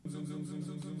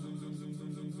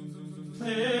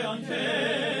Play on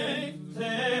K,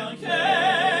 play on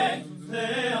K,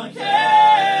 play on K,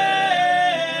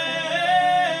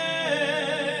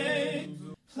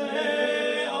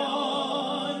 play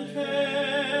on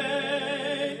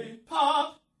K,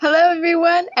 pop. Hello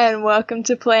everyone, and welcome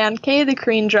to Play on K, the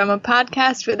Korean drama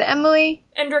podcast with Emily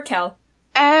and Raquel.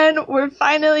 And we're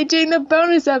finally doing the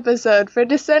bonus episode for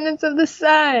Descendants of the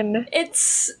Sun.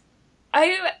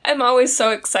 I am always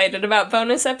so excited about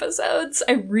bonus episodes.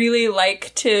 I really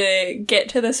like to get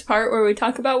to this part where we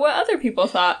talk about what other people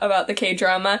thought about the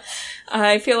K-drama.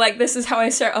 I feel like this is how I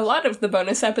start a lot of the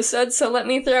bonus episodes, so let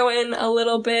me throw in a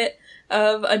little bit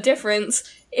of a difference.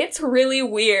 It's really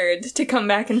weird to come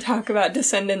back and talk about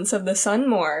Descendants of the Sun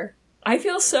more. I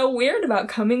feel so weird about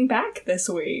coming back this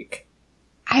week.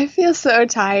 I feel so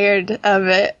tired of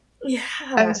it. Yeah.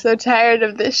 I'm so tired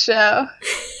of this show.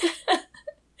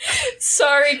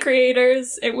 Sorry,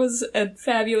 creators. It was a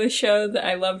fabulous show that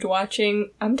I loved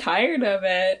watching. I'm tired of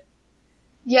it.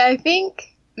 Yeah, I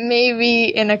think maybe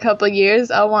in a couple years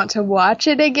I'll want to watch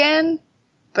it again,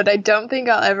 but I don't think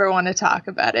I'll ever want to talk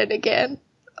about it again.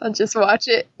 I'll just watch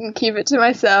it and keep it to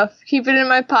myself, keep it in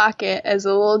my pocket as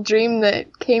a little dream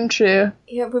that came true.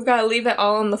 Yeah, we've got to leave it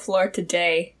all on the floor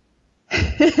today.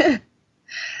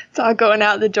 It's all going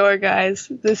out the door,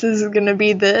 guys. This is going to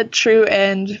be the true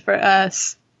end for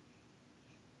us.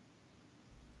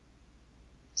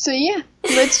 So yeah,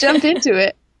 let's jump into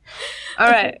it.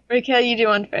 Alright, Raquel, you do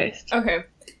one first. Okay.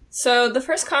 So the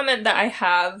first comment that I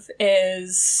have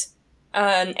is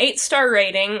an 8-star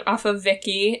rating off of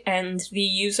Viki, and the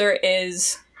user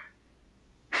is...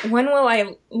 When will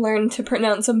I learn to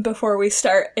pronounce them before we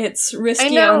start? It's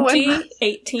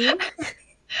Riscianti18.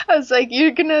 I was like,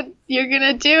 you're gonna do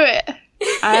it.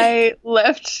 I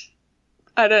left,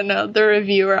 I don't know, the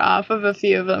reviewer off of a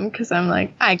few of them because I'm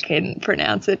like, I couldn't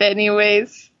pronounce it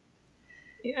anyways.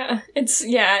 Yeah,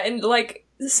 and like,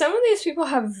 some of these people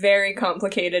have very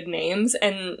complicated names,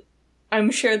 and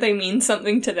I'm sure they mean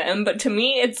something to them, but to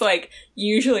me, it's like,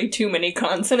 usually too many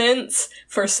consonants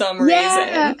for some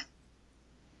reason.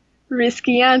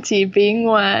 Riscianti being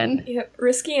one. Yep,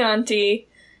 Riscianti.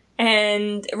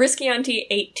 And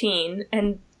Riscianti18,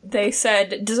 and they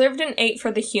said, deserved an 8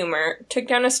 for the humor, took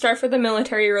down a star for the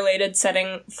military-related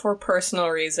setting for personal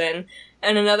reason,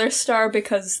 and another star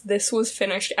because this was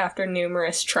finished after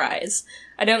numerous tries.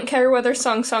 I don't care whether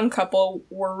Song Song couple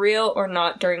were real or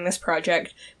not during this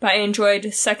project, but I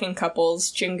enjoyed second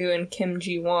couples, Jinggu and Kim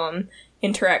Ji-won,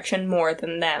 interaction more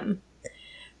than them.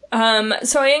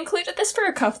 So I included this for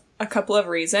a couple of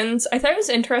reasons. I thought it was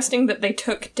interesting that they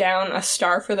took down a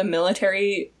star for the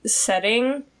military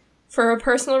setting for a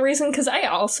personal reason, because I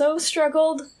also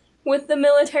struggled with the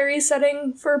military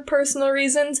setting for personal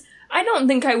reasons. I don't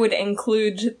think I would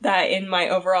include that in my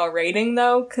overall rating,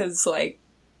 though, because, like,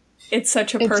 it's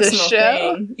such a personal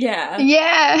thing. Yeah.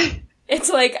 Yeah. It's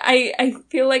like, I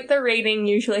feel like the rating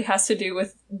usually has to do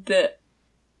with the,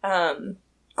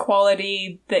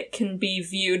 quality that can be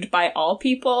viewed by all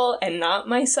people and not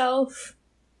myself,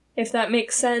 if that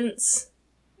makes sense.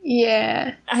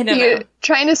 Yeah. I don't know. You're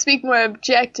trying to speak more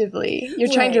objectively.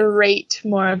 You're trying to rate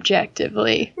more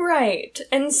objectively. Right.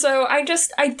 And so I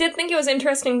did think it was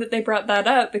interesting that they brought that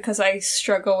up because I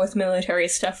struggle with military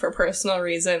stuff for personal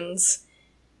reasons.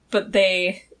 But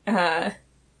they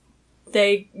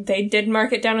did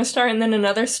mark it down a star and then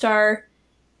another star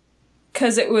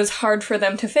because it was hard for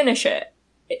them to finish it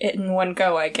in one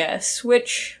go, I guess,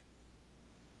 which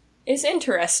is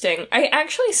interesting. I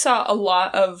actually saw a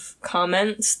lot of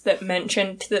comments that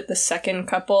mentioned that the second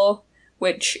couple,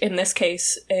 which in this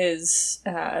case is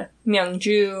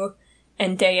Myungju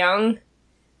and Daeyoung,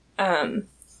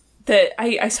 that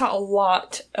I saw a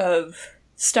lot of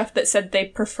stuff that said they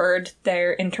preferred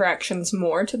their interactions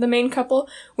more to the main couple,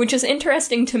 which is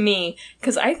interesting to me,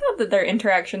 because I thought that their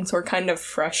interactions were kind of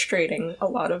frustrating a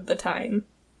lot of the time.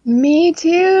 Me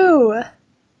too.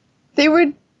 They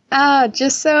were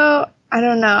just so, I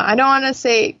don't know, I don't want to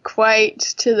say quite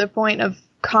to the point of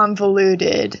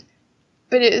convoluted,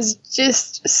 but it was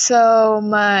just so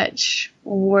much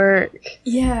work.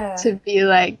 Yeah. To be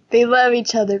like, they love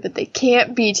each other, but they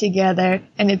can't be together,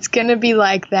 and it's gonna be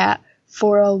like that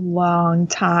for a long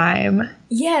time.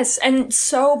 Yes, and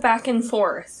so back and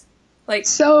forth. Like,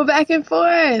 so back and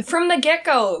forth. From the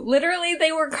get-go. Literally,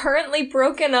 they were currently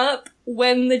broken up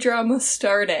when the drama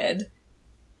started.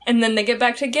 And then they get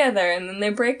back together, and then they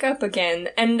break up again.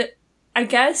 And I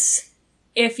guess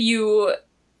if you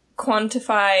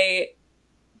quantify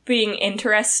being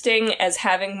interesting as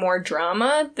having more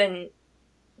drama, then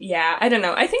yeah, I don't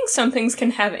know. I think some things can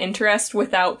have interest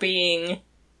without being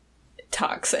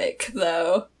toxic,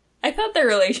 though. I thought their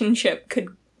relationship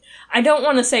could... I don't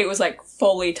want to say it was, like,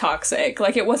 fully toxic.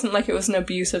 Like, it wasn't like it was an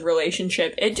abusive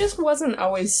relationship. It just wasn't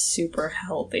always super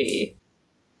healthy.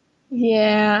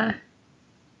 Yeah.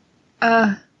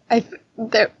 As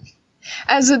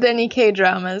with any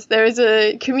K-dramas, there was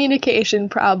a communication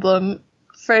problem,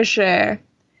 for sure.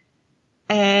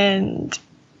 And,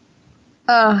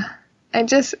 I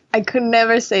could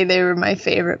never say they were my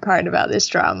favorite part about this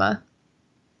drama.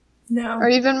 No. Or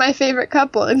even my favorite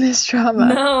couple in this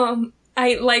drama. No.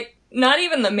 Not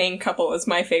even the main couple was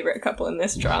my favorite couple in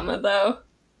this drama, though.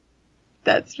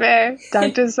 That's fair.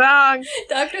 Dr. Song.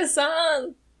 Dr.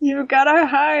 Song! You've got our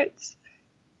hearts.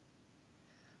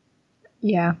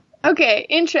 Yeah. Okay,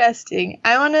 interesting.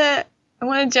 I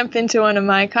wanna jump into one of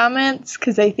my comments,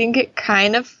 because I think it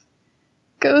kind of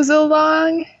goes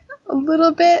along a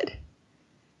little bit.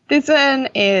 This one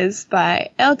is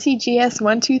by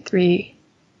LTGS123.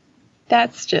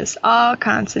 That's just all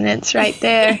consonants right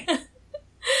there.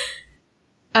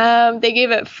 They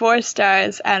gave it 4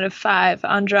 stars out of 5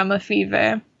 on Drama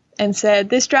Fever and said,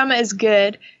 "This drama is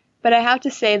good, but I have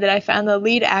to say that I found the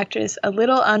lead actress a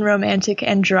little unromantic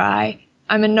and dry.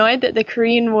 I'm annoyed that the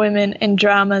Korean women in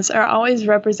dramas are always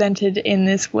represented in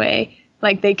this way,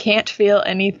 like they can't feel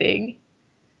anything."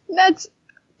 That's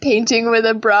painting with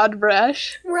a broad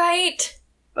brush. Right.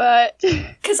 But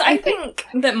because I think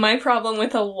that my problem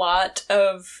with a lot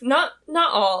of not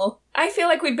all, I feel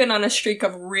like we've been on a streak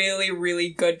of really, really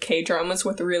good K-dramas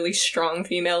with really strong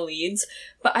female leads,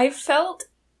 but I felt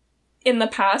in the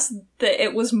past that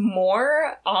it was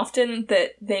more often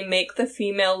that they make the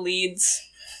female leads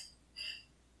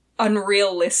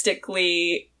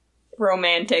unrealistically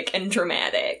romantic and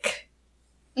dramatic.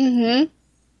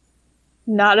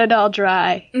 Not at all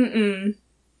dry. Mm-mm.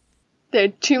 There are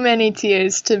too many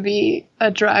tears to be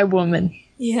a dry woman.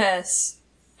 Yes.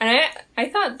 And I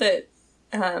thought that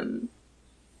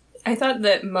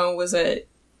Mo was a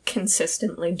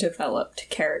consistently developed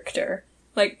character.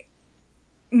 Like,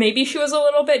 maybe she was a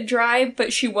little bit dry,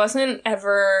 but she wasn't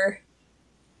ever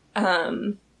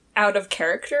out of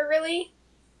character, really.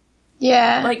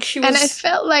 Yeah. Like, she was... And I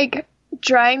felt like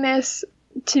dryness,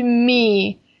 to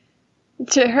me,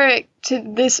 to her,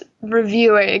 to this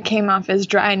reviewer, it came off as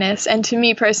dryness, and to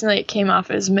me personally, it came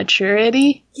off as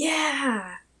maturity.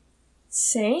 Yeah.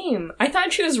 Same. I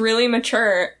thought she was really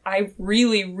mature. I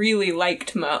really, really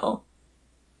liked Mo.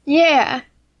 Yeah.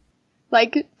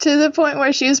 Like, to the point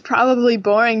where she was probably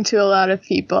boring to a lot of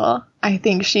people. I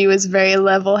think she was very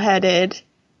level-headed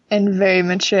and very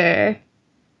mature.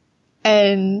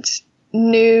 And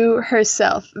knew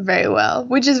herself very well,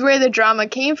 which is where the drama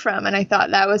came from, and I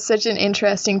thought that was such an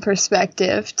interesting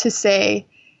perspective to say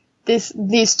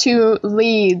these two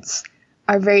leads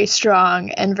are very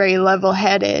strong and very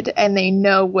level-headed, and they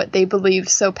know what they believe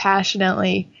so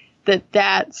passionately that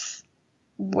that's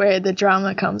where the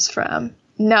drama comes from.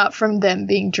 Not from them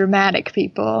being dramatic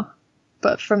people,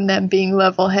 but from them being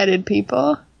level-headed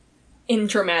people. In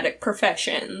dramatic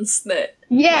professions that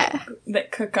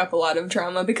cook up a lot of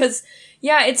drama, because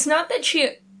it's not that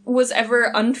she was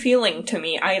ever unfeeling to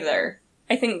me either.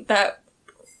 I think that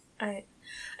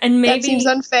maybe that seems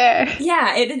unfair.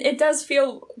 Yeah, it does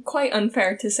feel quite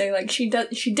unfair to say like she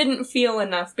didn't feel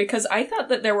enough, because I thought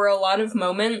that there were a lot of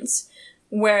moments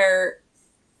where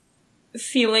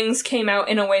feelings came out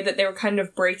in a way that they were kind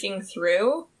of breaking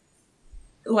through.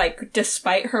 Like,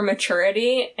 despite her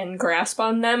maturity and grasp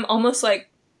on them, almost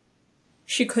like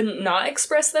she couldn't not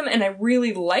express them, and I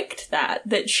really liked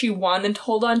that she wanted to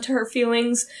hold on to her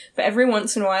feelings, but every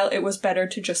once in a while it was better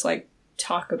to just, like,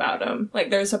 talk about them.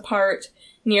 Like, there's a part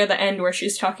near the end where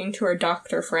she's talking to her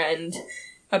doctor friend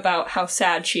about how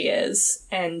sad she is,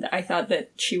 and I thought that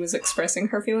she was expressing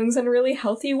her feelings in a really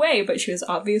healthy way, but she was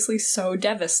obviously so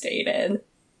devastated.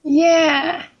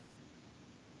 Yeah.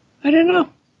 I don't know.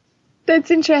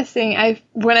 That's interesting.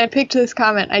 When I picked this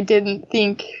comment, I didn't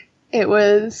think it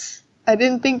was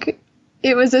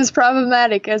as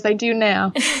problematic as I do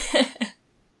now.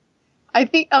 I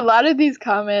think a lot of these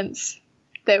comments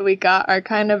that we got are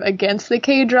kind of against the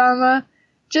K-drama.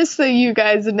 Just so you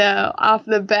guys know, off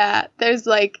the bat, there's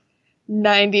like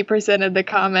 90% of the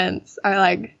comments are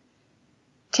like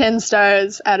 10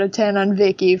 stars out of 10 on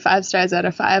Viki, 5 stars out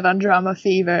of 5 on Drama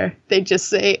Fever. They just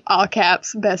say, all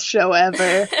caps, best show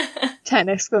ever, 10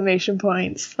 exclamation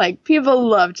points. Like, people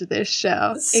loved this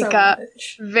show. So it got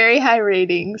much. very high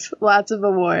ratings, lots of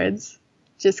awards.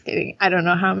 Just kidding. I don't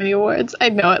know how many awards. I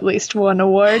know at least one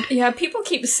award. Yeah, people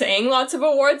keep saying lots of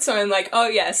awards, so I'm like, oh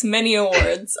yes, many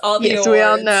awards. All the yes, awards. we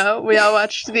all know. We all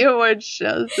watched the awards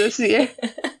shows this year.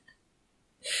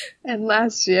 And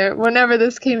last year, whenever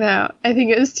this came out, I think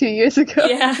it was 2 years ago.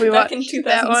 Yeah, we back watched in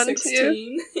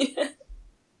 2016. that one too.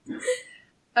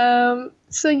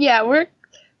 So yeah, we're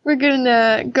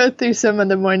gonna go through some of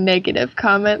the more negative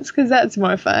comments because that's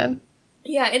more fun.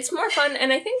 Yeah, it's more fun,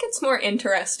 and I think it's more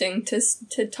interesting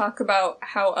to talk about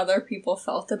how other people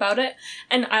felt about it.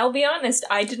 And I'll be honest,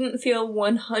 I didn't feel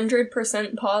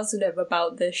 100% positive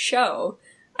about this show.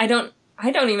 I don't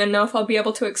even know if I'll be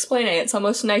able to explain it. It's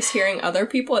almost nice hearing other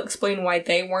people explain why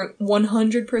they weren't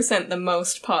 100% the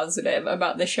most positive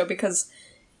about this show, because,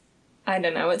 I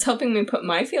don't know, it's helping me put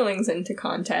my feelings into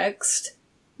context.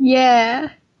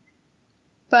 Yeah.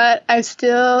 But I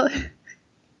still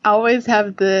always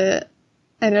have the,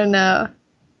 I don't know,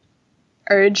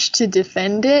 urge to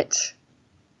defend it.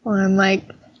 Well, I'm like,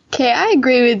 okay, I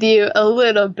agree with you a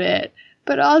little bit,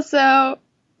 but also,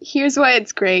 here's why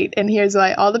it's great, and here's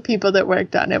why all the people that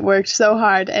worked on it worked so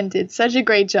hard and did such a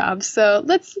great job. So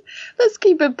let's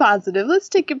keep it positive. Let's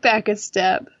take it back a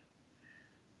step.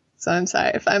 So I'm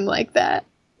sorry if I'm like that.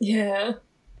 Yeah.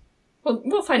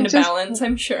 We'll find a balance,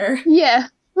 I'm sure. Yeah,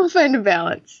 we'll find a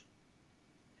balance.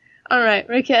 Alright,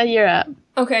 Raquel, you're up.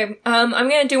 Okay, I'm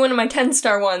gonna do one of my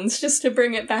 10-star ones, just to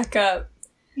bring it back up.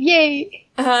 Yay!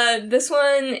 This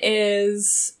one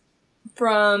is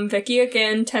from Vicky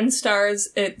again, 10 stars.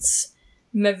 It's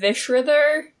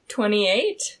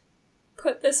Mavishrather28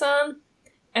 put this on,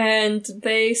 and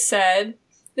they said,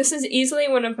 "This is easily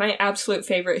one of my absolute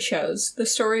favorite shows. The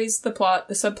stories, the plot,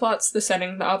 the subplots, the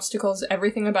setting, the obstacles,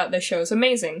 everything about this show is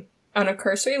amazing. On a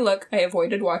cursory look, I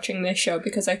avoided watching this show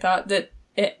because I thought that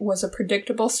it was a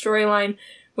predictable storyline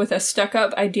with a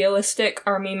stuck-up, idealistic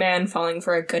army man falling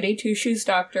for a goody-two-shoes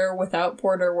doctor without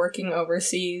border working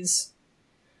overseas.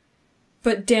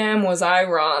 But damn was I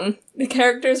wrong. The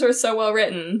characters were so well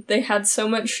written. They had so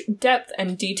much depth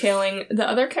and detailing. The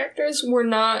other characters were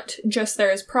not just there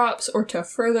as props or to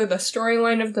further the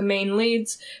storyline of the main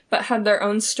leads, but had their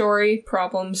own story,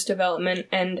 problems, development,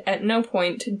 and at no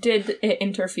point did it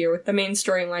interfere with the main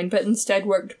storyline, but instead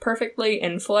worked perfectly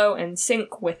in flow and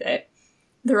sync with it.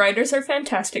 The writers are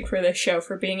fantastic for this show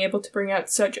for being able to bring out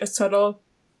such a subtle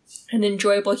and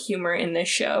enjoyable humor in this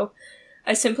show.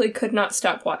 I simply could not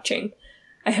stop watching.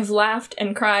 I have laughed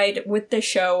and cried with this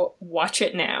show. Watch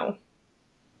it now."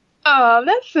 Oh,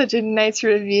 that's such a nice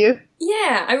review.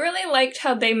 Yeah, I really liked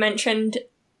how they mentioned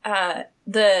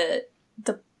the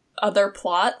other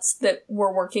plots that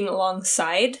were working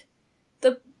alongside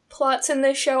the plots in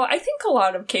this show. I think a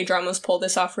lot of K-dramas pull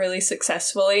this off really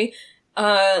successfully.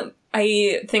 I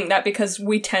think that because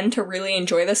we tend to really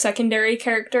enjoy the secondary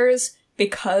characters,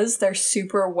 because they're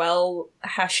super well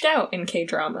hashed out in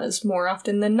K-dramas more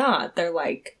often than not. They're,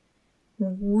 like,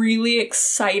 really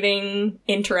exciting,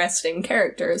 interesting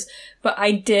characters. But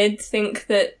I did think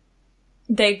that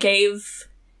they gave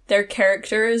their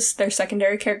characters, their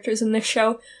secondary characters in this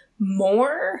show,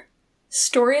 more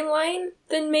storyline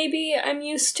than maybe I'm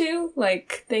used to.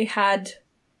 Like, they had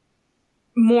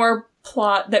more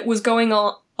plot that was going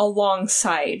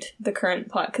alongside the current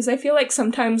plot. Because I feel like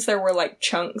sometimes there were, like,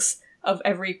 chunks of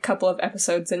every couple of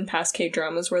episodes in past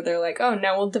K-dramas where they're like, oh,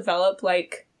 now we'll develop,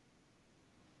 like,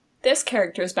 this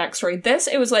character's backstory.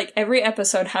 It was like every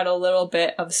episode had a little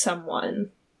bit of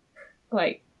someone,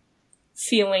 like,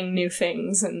 feeling new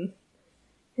things and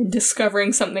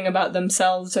discovering something about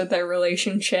themselves or their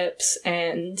relationships,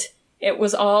 and it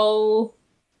was all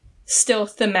still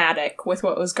thematic with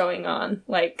what was going on.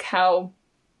 Like how,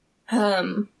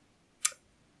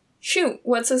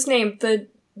 what's his name? The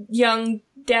young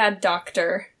dad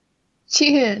doctor.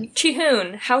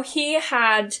 Chi-hoon. How he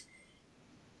had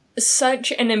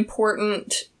such an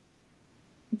important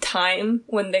time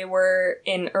when they were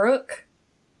in Uruk,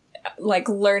 like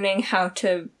learning how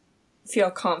to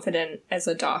feel confident as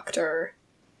a doctor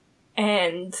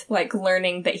and like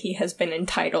learning that he has been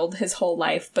entitled his whole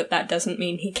life, but that doesn't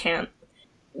mean he can't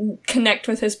connect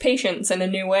with his patients in a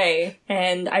new way.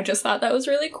 And I just thought that was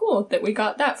really cool that we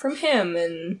got that from him.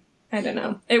 And I don't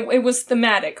know. It was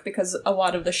thematic because a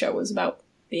lot of the show was about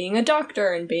being a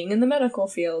doctor and being in the medical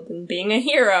field and being a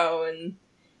hero, and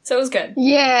so it was good.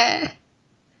 Yeah.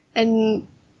 And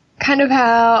kind of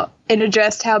how it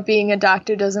addressed how being a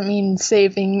doctor doesn't mean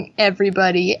saving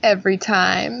everybody every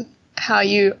time. How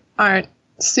you aren't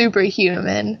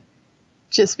superhuman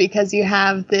just because you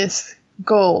have this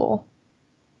goal.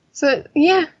 So,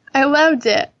 yeah, I loved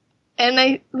it.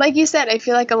 And like you said, I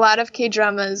feel like a lot of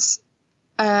K-dramas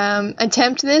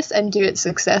attempt this and do it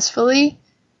successfully,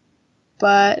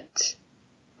 but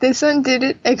this one did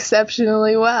it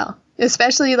exceptionally well.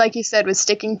 Especially, like you said, with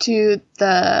sticking to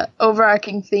the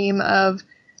overarching theme of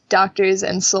doctors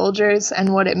and soldiers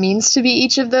and what it means to be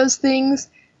each of those things,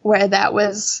 where that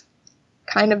was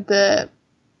kind of the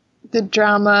the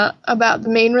drama about the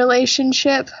main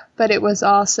relationship, but it was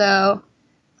also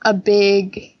a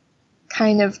big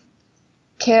kind of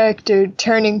character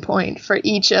turning point for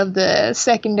each of the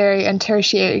secondary and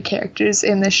tertiary characters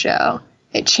in the show.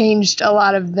 It changed a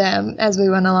lot of them as we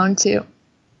went along too.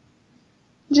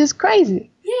 Just crazy.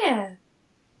 Yeah.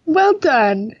 Well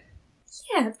done.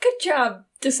 Yeah, good job,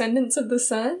 Descendants of the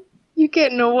Sun. You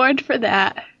get an award for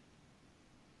that.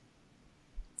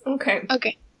 Okay.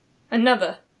 Okay.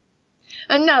 Another.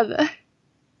 I'll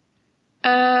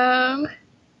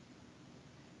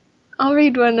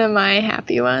read one of my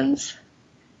happy ones.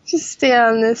 Just stay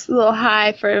on this little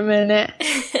high for a minute.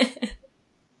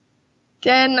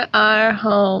 Den R.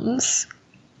 Holmes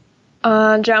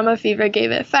on Drama Fever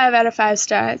gave it 5 out of 5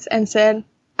 stars and said,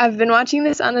 I've been watching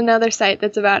this on another site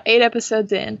that's about 8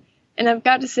 episodes in, and I've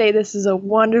got to say this is a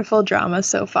wonderful drama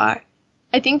so far.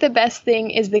 I think the best thing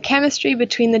is the chemistry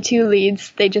between the two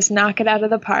leads. They just knock it out of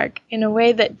the park in a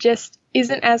way that just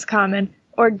isn't as common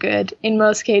or good in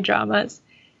most K-dramas.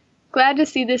 Glad to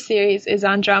see this series is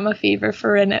on Drama Fever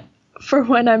for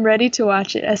when I'm ready to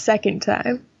watch it a second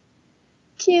time.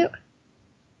 Cute.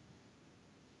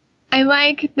 I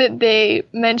like that they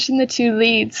mention the two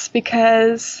leads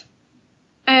because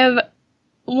I have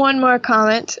one more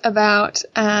comment about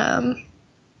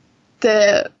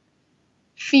the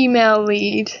female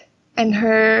lead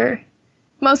and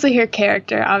mostly her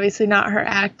character, obviously not her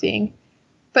acting,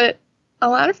 but a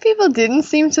lot of people didn't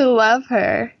seem to love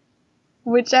her,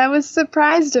 which I was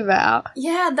surprised about.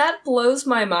 Yeah, that blows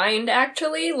my mind,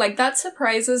 actually. Like, that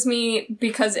surprises me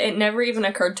because it never even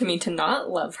occurred to me to not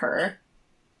love her.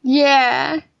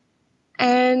 Yeah,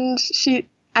 and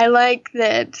I like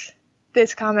that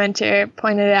this commenter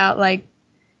pointed out, like,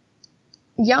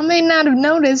 y'all may not have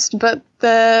noticed, but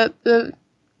the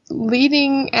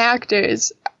leading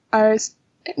actors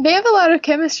they have a lot of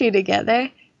chemistry together.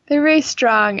 They're very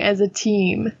strong as a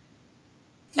team.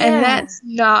 Yeah. And that's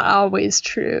not always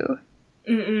true.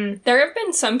 Mm-mm. There have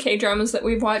been some K-dramas that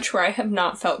we've watched where I have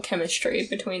not felt chemistry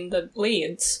between the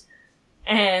leads.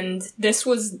 And this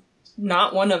was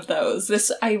not one of those.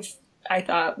 This, I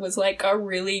thought, was, like, a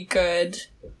really good,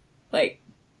 like,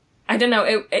 I don't know,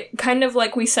 it kind of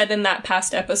like we said in that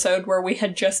past episode where we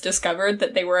had just discovered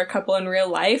that they were a couple in real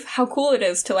life, how cool it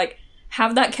is to, like,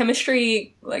 have that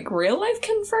chemistry, like, real life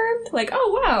confirmed. Like,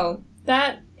 oh, wow,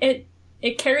 that, it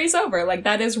carries over. Like,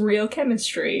 that is real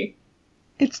chemistry.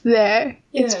 It's there.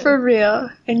 Yeah. It's for real.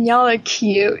 And y'all are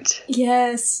cute.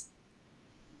 Yes.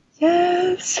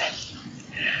 Yes.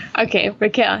 Okay,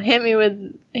 Raquel, hit me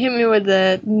with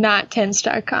the not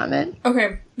 10-star comment.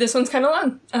 Okay, this one's kind of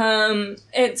long.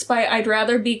 It's by I'd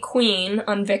Rather Be Queen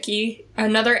on Viki.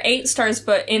 Another 8 stars,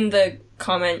 but in the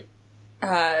comment,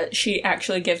 she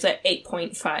actually gives it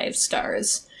 8.5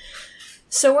 stars.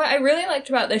 So what I really liked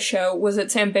about this show was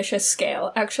its ambitious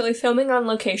scale, actually filming on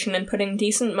location and putting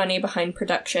decent money behind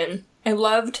production. I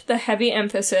loved the heavy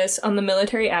emphasis on the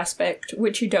military aspect,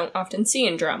 which you don't often see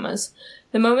in dramas.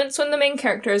 The moments when the main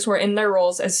characters were in their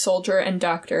roles as soldier and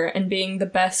doctor and being the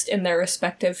best in their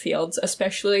respective fields,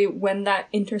 especially when that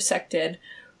intersected,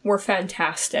 were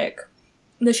fantastic.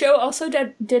 The show also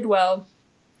did well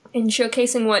in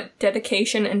showcasing what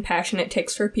dedication and passion it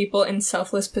takes for people in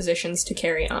selfless positions to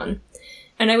carry on.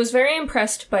 And I was very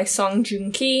impressed by Song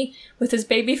Joong-ki. With his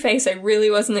baby face, I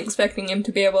really wasn't expecting him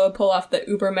to be able to pull off the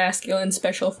uber-masculine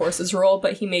special forces role,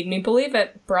 but he made me believe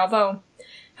it. Bravo.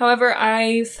 However,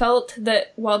 I felt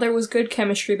that while there was good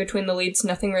chemistry between the leads,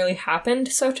 nothing really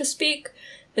happened, so to speak.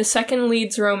 The second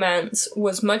lead's romance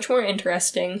was much more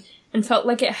interesting and felt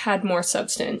like it had more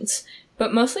substance.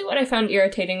 But mostly what I found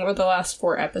irritating were the last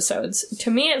 4 episodes. To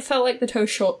me, it felt like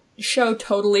the show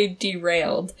totally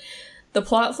derailed. The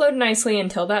plot flowed nicely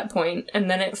until that point, and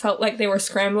then it felt like they were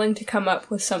scrambling to come up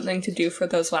with something to do for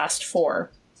those last 4.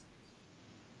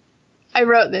 I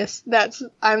wrote this.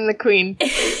 I'm the queen.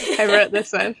 I wrote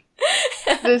this one.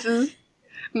 This is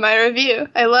my review.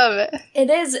 I love it. It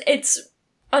is. It's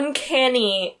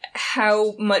uncanny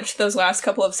how much those last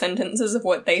couple of sentences of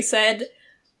what they said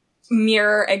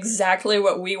mirror exactly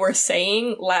what we were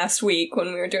saying last week when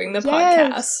we were doing the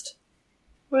podcast.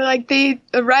 We're like, they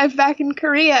arrived back in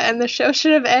Korea and the show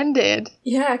should have ended.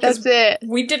 Yeah, that's it.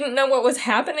 We didn't know what was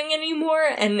happening anymore,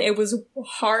 and it was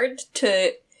hard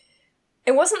to...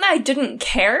 It wasn't that I didn't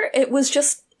care, it was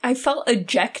just, I felt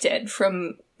ejected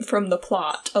from the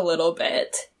plot a little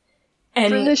bit.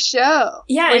 And from the show.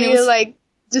 Yeah, and you're like,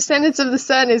 Descendants of the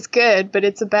Sun is good, but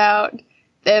it's about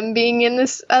them being in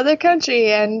this other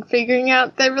country and figuring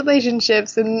out their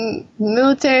relationships and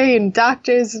military and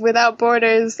Doctors Without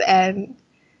Borders, and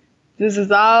this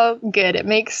is all good. It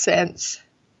makes sense.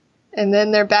 and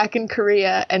then they're back in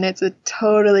Korea, and it's a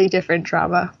totally different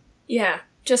drama. Yeah,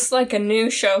 just like a new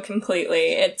show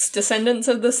completely. It's Descendants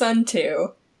of the Sun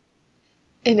 2.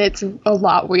 And it's a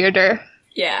lot weirder.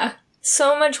 Yeah,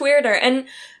 so much weirder. And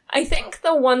I think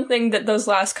the one thing that those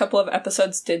last couple of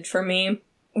episodes did for me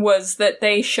was that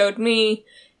they showed me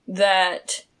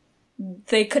that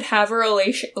they could have a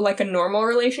a normal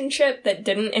relationship that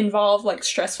didn't involve, like,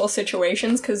 stressful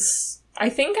situations, because I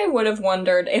think I would have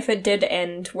wondered if it did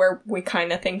end where we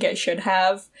kind of think it should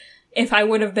have, if I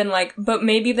would have been like, but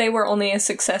maybe they were only a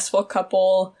successful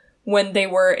couple when they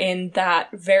were in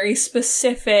that very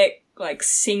specific, like,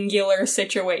 singular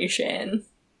situation.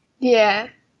 Yeah,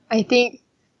 I think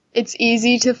it's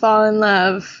easy to fall in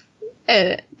love,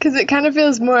 because it kind of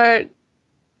feels more,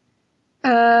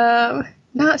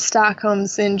 not Stockholm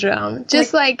Syndrome,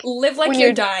 just like live like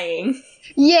you're dying.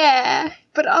 Yeah,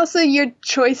 but also your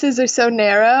choices are so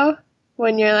narrow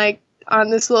when you're, like, on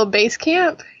this little base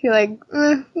camp. You're like,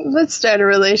 let's start a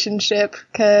relationship,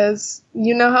 because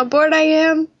you know how bored I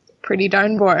am? Pretty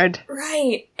darn bored.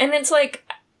 Right, and it's like,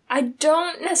 I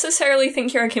don't necessarily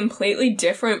think you're a completely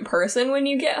different person when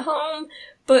you get home,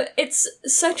 but it's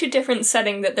such a different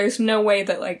setting that there's no way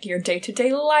that, like, your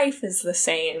day-to-day life is the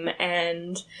same,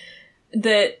 and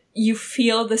that you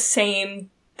feel the same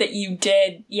that you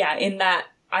did, in that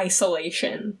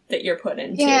isolation that you're put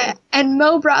into. Yeah, and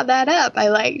Mo brought that up. I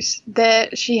liked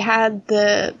that she had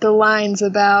the lines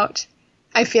about,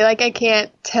 I feel like I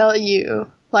can't tell you,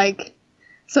 like,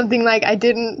 something like I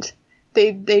couldn't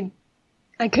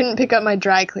pick up my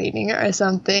dry cleaning or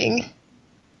something,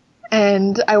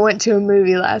 and I went to a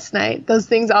movie last night. Those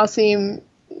things all seem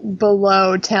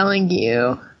below telling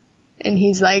you. And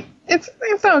he's like, it's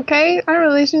okay, our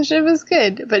relationship is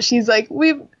good. But she's like,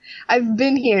 I've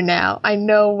been here now. I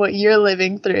know what you're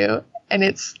living through, and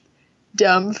it's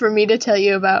dumb for me to tell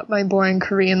you about my boring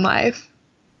Korean life.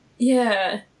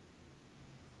 Yeah.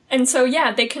 And so,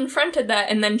 they confronted that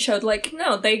and then showed, like,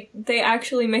 no, they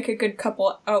actually make a good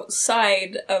couple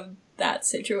outside of that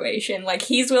situation. Like,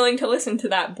 he's willing to listen to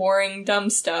that boring, dumb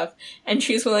stuff, and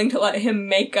she's willing to let him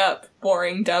make up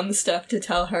boring, dumb stuff to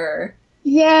tell her.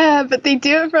 Yeah, but they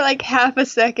do it for, like, half a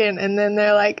second, and then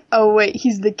they're like, oh, wait,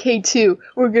 he's the K2.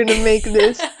 We're gonna make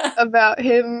this about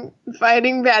him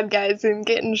fighting bad guys and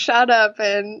getting shot up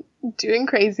and doing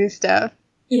crazy stuff.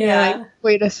 Yeah. Like,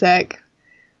 wait a sec.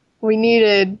 We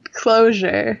needed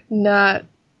closure, not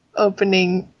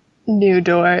opening new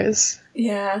doors.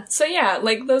 Yeah. So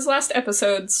like, those last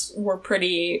episodes were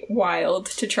pretty wild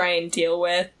to try and deal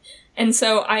with. And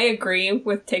so I agree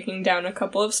with taking down a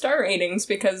couple of star ratings,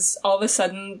 because all of a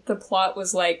sudden the plot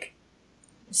was, like,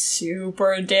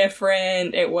 super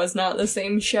different. It was not the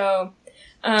same show.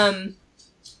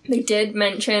 They did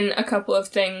mention a couple of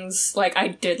things, like, I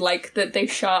did like that they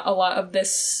shot a lot of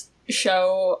this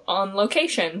show on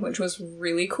location, which was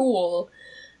really cool.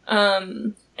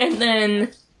 And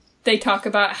then they talk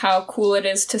about how cool it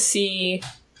is to see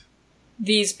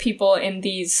these people in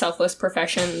these selfless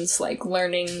professions, like,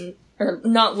 learning, or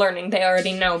not learning, they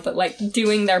already know, but, like,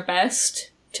 doing their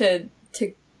best to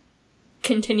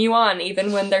continue on,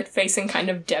 even when they're facing kind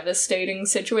of devastating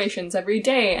situations every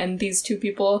day, and these two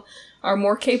people are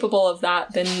more capable of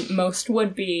that than most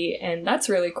would be, and that's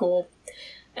really cool.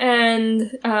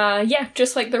 And,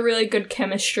 just, like, the really good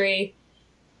chemistry.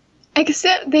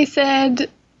 Except they said,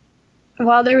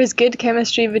 while there was good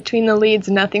chemistry between the leads,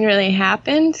 nothing really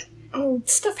happened. Oh,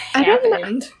 stuff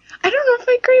happened. I don't know if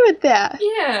I agree with that.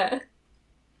 Yeah.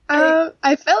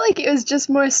 I felt like it was just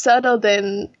more subtle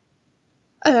than,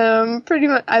 pretty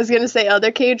much, I was gonna say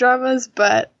other K-dramas,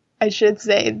 but I should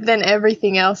say than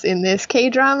everything else in this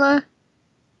K-drama.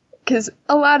 Because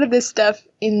a lot of this stuff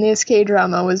in this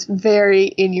K-drama was very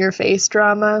in-your-face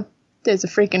drama. There's a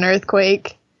freaking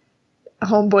earthquake. A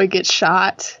homeboy gets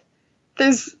shot.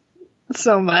 There's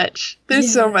so much.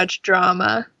 There's so much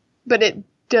drama. But it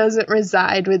doesn't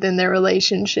reside within their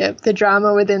relationship. The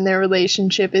drama within their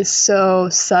relationship is so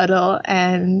subtle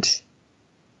and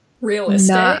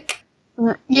realistic.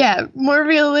 More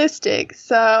realistic.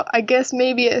 So I guess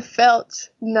maybe it felt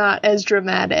not as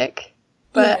dramatic.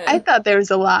 But I thought there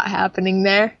was a lot happening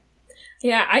there.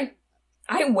 Yeah,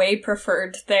 I way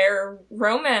preferred their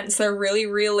romance, their really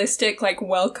realistic, like,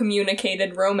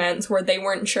 well-communicated romance where they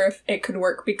weren't sure if it could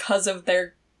work because of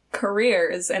their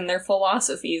careers and their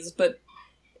philosophies, but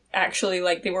actually,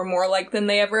 like, they were more alike than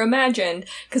they ever imagined.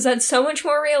 Because that's so much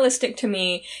more realistic to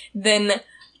me than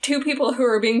two people who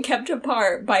are being kept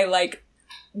apart by, like,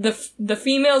 the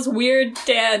female's weird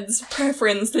dad's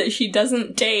preference that she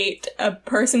doesn't date a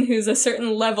person who's a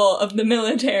certain level of the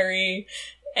military,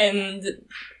 and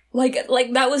Like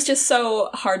that was just so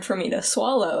hard for me to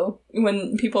swallow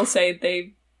when people say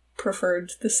they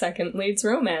preferred the second lead's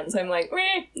romance. I'm like,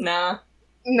 nah.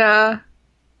 Nah.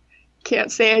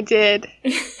 Can't say I did.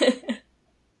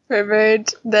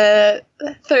 Preferred the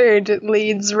third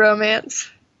lead's romance.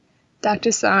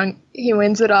 Dr. Song, he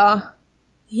wins it all.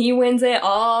 He wins it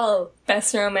all.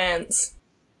 Best romance.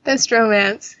 Best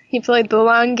romance. He played the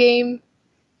long game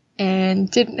and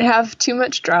didn't have too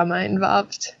much drama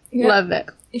involved. Yep. Love it.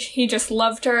 He just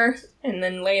loved her, and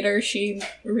then later she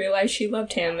realized she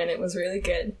loved him, and it was really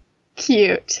good.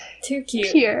 Cute. Too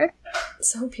cute. Pure.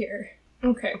 So pure.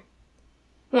 Okay.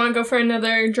 Want to go for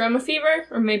another drama fever?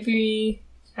 Or maybe,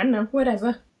 I don't know,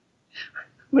 whatever.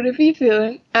 Whatever you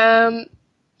feeling.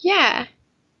 Yeah.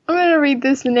 I'm gonna read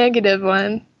this negative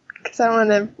one, because I want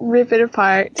to rip it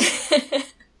apart.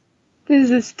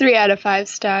 This is 3 out of 5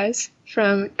 stars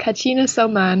from Kachina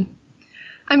Salman.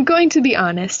 I'm going to be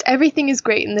honest, everything is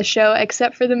great in the show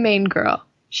except for the main girl.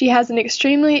 She has an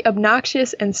extremely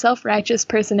obnoxious and self-righteous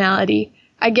personality.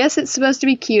 I guess it's supposed to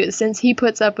be cute since he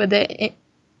puts up with it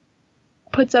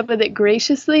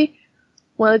graciously.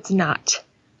 Well, it's not.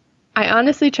 I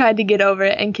honestly tried to get over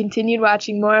it and continued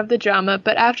watching more of the drama,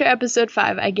 but after episode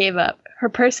 5 I gave up. Her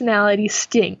personality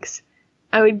stinks.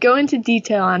 I would go into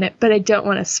detail on it, but I don't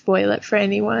want to spoil it for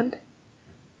anyone.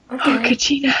 Okay. Oh,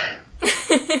 Kachina.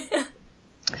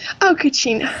 Oh,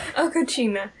 Kachina. Oh,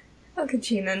 Kachina. Oh,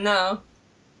 Kachina, no.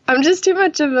 I'm just too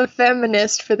much of a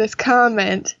feminist for this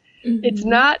comment. Mm-hmm. It's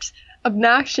not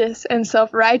obnoxious and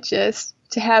self-righteous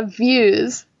to have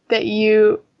views that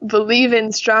you believe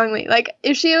in strongly. Like,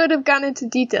 if she would have gone into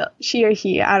detail, she or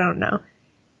he, I don't know.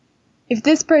 If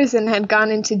this person had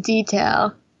gone into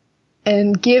detail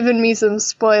and given me some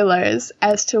spoilers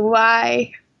as to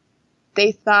why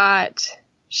they thought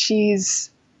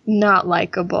she's not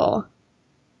likable,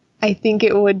 I think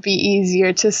it would be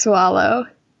easier to swallow.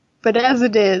 But as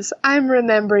it is, I'm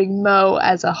remembering Mo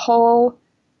as a whole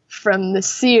from the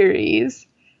series,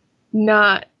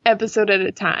 not episode at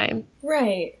a time.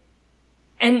 Right.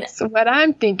 And so what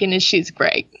I'm thinking is she's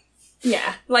great.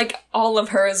 Yeah, like, all of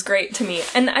her is great to me.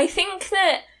 And I think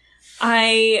that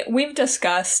we've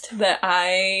discussed that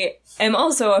I am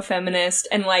also a feminist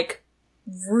and, like,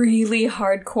 really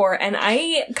hardcore, and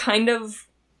I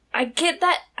get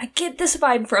this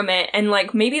vibe from it, and,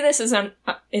 like, maybe this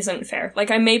isn't fair. Like,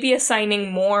 I may be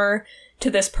assigning more to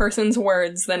this person's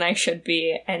words than I should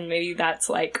be, and maybe that's,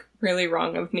 like, really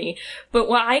wrong of me. But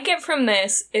what I get from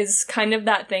this is kind of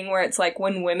that thing where it's like,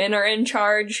 when women are in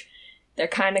charge, they're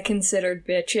kind of considered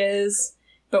bitches,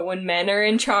 but when men are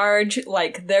in charge,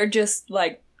 like, they're just,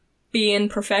 like, being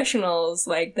professionals,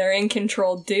 like, they're in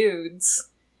control dudes.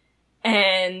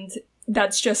 And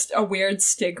that's just a weird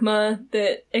stigma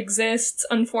that exists,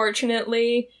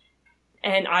 unfortunately.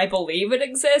 And I believe it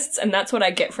exists, and that's what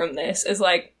I get from this, is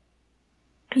like,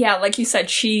 yeah, like you said,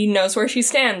 she knows where she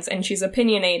stands, and she's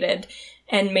opinionated,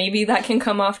 and maybe that can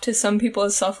come off to some people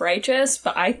as self-righteous,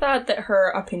 but I thought that her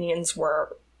opinions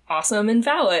were awesome and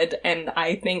valid, and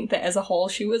I think that as a whole,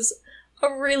 she was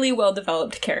a really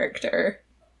well-developed character.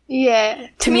 Yeah,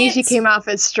 to me she came off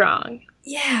as strong.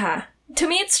 Yeah. To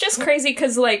me, it's just crazy,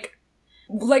 because, like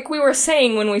we were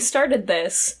saying when we started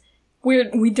this,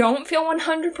 we don't feel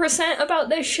 100% about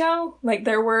this show. Like,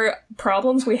 there were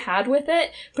problems we had with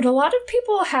it, but a lot of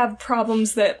people have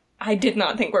problems that I did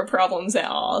not think were problems at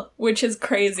all, which is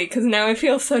crazy, because now I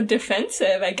feel so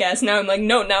defensive, I guess. Now I'm like,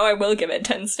 no, now I will give it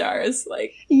 10 stars.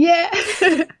 Like, yeah.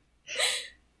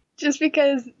 Just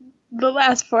because the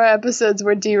last 4 episodes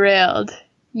were derailed,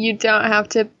 you don't have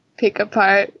to pick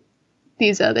apart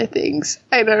these other things.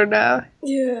 I don't know.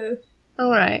 Yeah.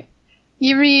 Alright.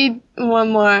 You read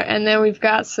one more, and then we've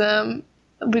got a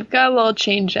little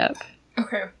change up.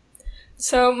 Okay.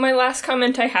 So my last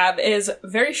comment I have is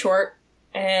very short,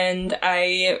 and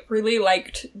I really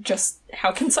liked just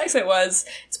how concise it was.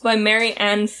 It's by Mary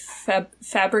Ann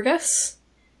Fabregas,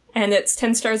 and it's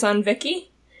 10 stars on Viki.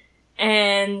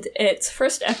 And it's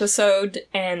first episode,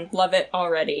 and love it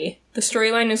already. The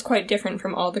storyline is quite different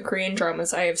from all the Korean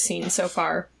dramas I have seen so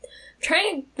far. I'm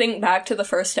trying to think back to the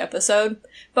first episode,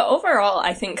 but overall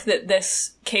I think that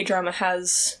this K-drama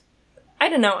has, I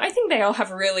don't know, I think they all have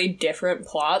really different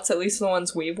plots, at least the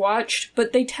ones we've watched,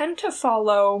 but they tend to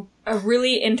follow a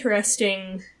really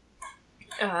interesting,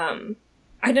 I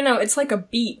don't know, it's like a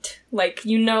beat. Like,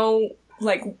 you know,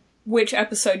 like, which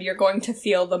episode you're going to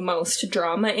feel the most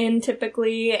drama in,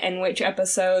 typically, and which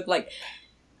episode, like,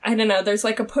 I don't know, there's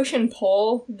like a push and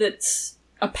pull that's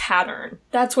a pattern.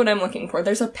 That's what I'm looking for.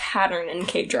 There's a pattern in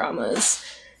K-dramas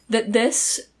that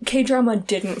this K-drama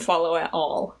didn't follow at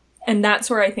all. And that's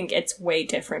where I think it's way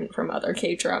different from other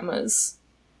K-dramas.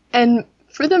 And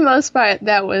for the most part,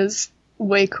 that was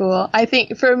way cool. I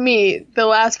think for me, the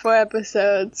last 4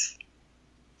 episodes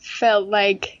felt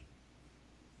like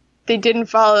they didn't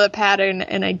follow the pattern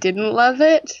and I didn't love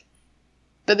it.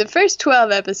 But the first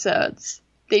 12 episodes,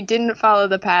 they didn't follow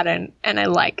the pattern and I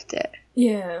liked it.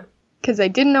 Yeah. Because I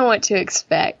didn't know what to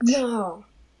expect. No.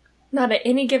 Not at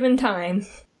any given time.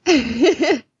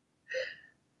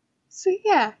 So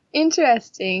yeah,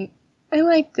 interesting. I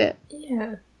liked it.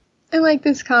 Yeah. I like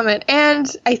this comment. And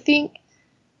I think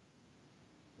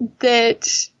that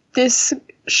this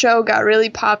show got really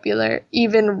popular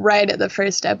even right at the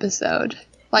first episode.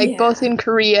 Like, Yeah. both in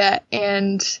Korea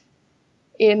and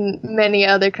in many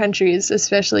other countries,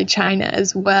 especially China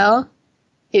as well.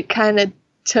 It kind of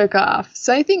took off.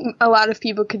 So I think a lot of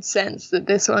people could sense that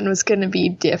this one was going to be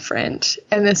different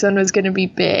and this one was going to be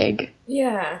big.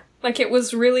 Yeah. Like, it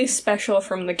was really special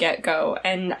from the get-go,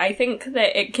 and I think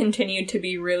that it continued to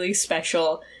be really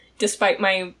special despite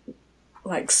my,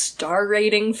 like, star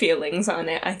rating feelings on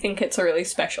it. I think it's a really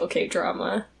special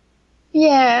K-drama.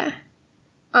 Yeah.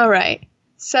 All right.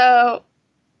 So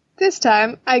this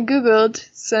time I Googled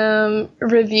some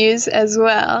reviews as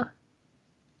well.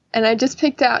 And I just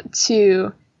picked out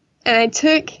 2. And I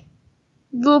took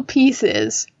little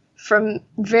pieces from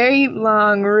very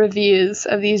long reviews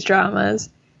of these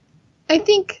dramas. I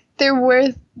think they're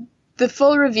worth, the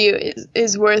full review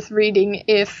is worth reading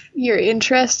if you're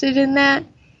interested in that.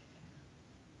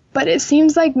 But it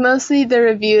seems like mostly the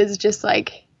reviews just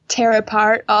like tear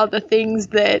apart all the things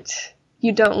that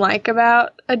you don't like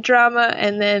about a drama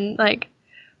and then like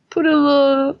put a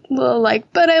little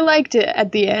like, but I liked it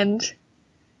at the end.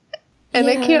 And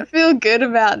I Yeah. can't feel good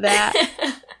about that.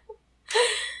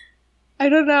 I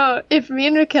don't know. If me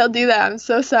and Raquel do that, I'm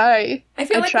so sorry. I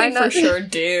feel like try we for not to- sure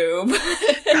do.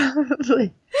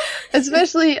 Probably.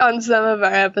 Especially on some of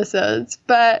our episodes.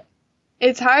 But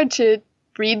it's hard to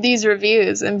read these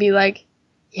reviews and be like,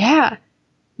 yeah,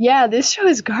 this show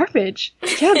is garbage.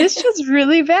 Yeah, this show's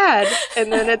really bad.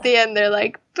 And then at the end they're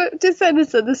like, but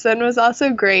Descendants of the Sun was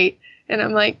also great. And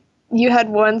I'm like, you had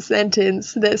one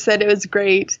sentence that said it was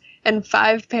great and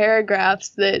 5 paragraphs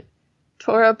that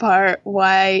tore apart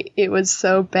why it was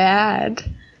so bad.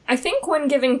 I think when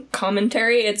giving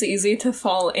commentary, it's easy to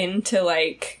fall into,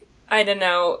 like, I don't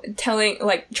know,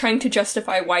 trying to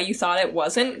justify why you thought it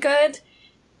wasn't good,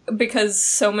 because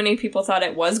so many people thought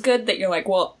it was good that you're like,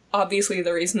 well, obviously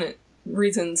the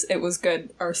reasons it was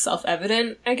good are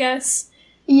self-evident, I guess.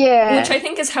 Yeah. Which I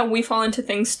think is how we fall into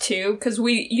things too, because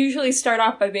we usually start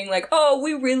off by being like, oh,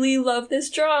 we really love this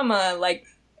drama. Like,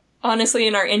 honestly,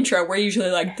 in our intro, we're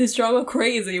usually like, this drama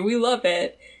crazy, we love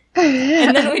it.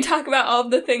 And then we talk about all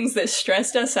of the things that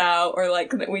stressed us out, or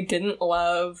like that we didn't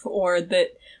love, or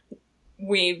that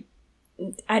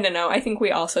I don't know, I think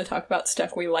we also talk about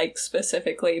stuff we like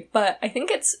specifically, but I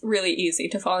think it's really easy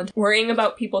to fall into worrying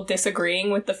about people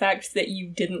disagreeing with the fact that you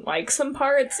didn't like some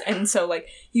parts, and so, like,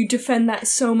 you defend that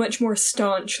so much more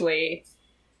staunchly,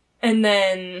 and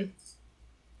then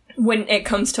when it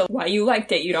comes to why you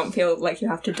liked it, you don't feel like you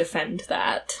have to defend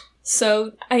that.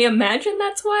 So, I imagine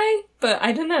that's why, but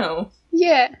I don't know.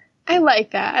 Yeah, I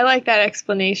like that. I like that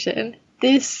explanation.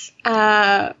 This,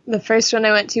 the first one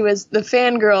I went to was the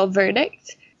Fangirl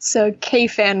Verdict. So K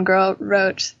Fangirl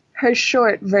wrote her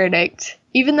short verdict.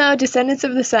 Even though Descendants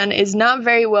of the Sun is not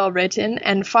very well written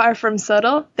and far from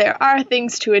subtle, there are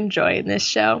things to enjoy in this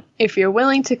show, if you're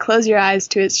willing to close your eyes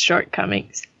to its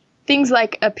shortcomings. Things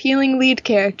like appealing lead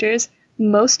characters,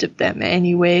 most of them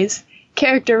anyways,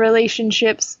 character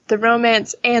relationships, the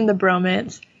romance and the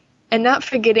bromance, and not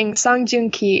forgetting Song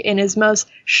Joong Ki in his most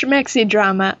schmexy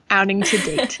drama, Outing to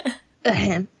Date.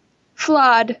 Ahem.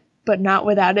 Flawed, but not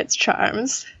without its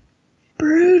charms.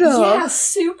 Brutal. Yeah,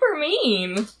 super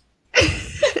mean.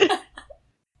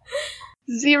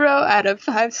 0 out of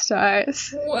 5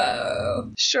 stars.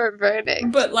 Whoa. Short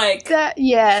verdict. But, like, That,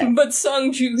 yeah. but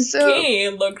Song Joong Ki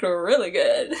looked really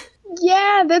good.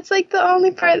 Yeah, that's like the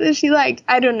only part that she liked.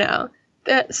 I don't know.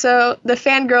 So the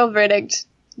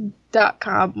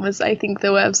fangirlverdict.com was, I think, the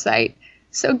website.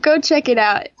 So go check it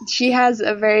out. She has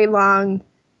a very long,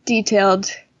 detailed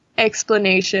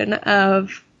explanation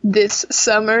of this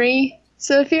summary.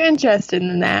 So if you're interested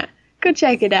in that, go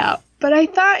check it out. But I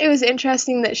thought it was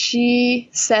interesting that she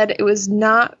said it was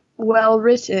not well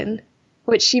written,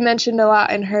 which she mentioned a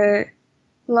lot in her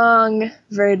long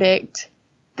verdict,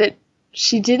 that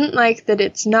she didn't like that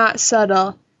it's not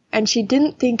subtle, and she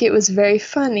didn't think it was very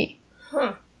funny.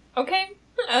 Huh. Okay.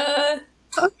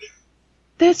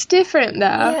 That's different, though.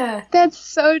 Yeah. That's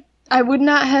so... I would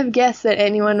not have guessed that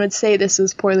anyone would say this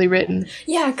was poorly written.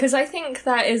 Yeah, because I think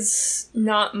that is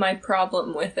not my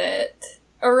problem with it.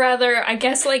 Or rather, I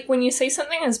guess, like, when you say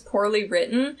something is poorly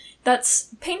written,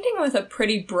 that's painting with a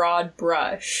pretty broad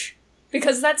brush.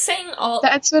 Because that's saying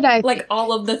That's what I like, think.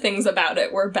 all of the things about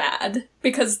it were bad.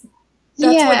 Because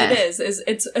that's what it is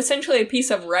it's essentially a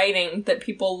piece of writing that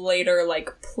people later,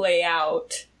 like, play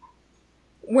out.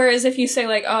 Whereas if you say,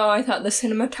 like, oh, I thought the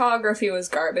cinematography was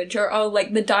garbage, or, oh,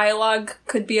 like, the dialogue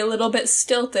could be a little bit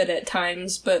stilted at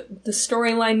times, but the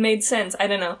storyline made sense, I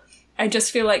don't know. I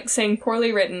just feel like saying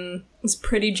poorly written is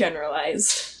pretty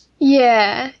generalized.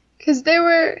 Yeah, because there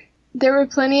were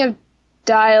plenty of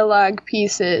dialogue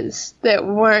pieces that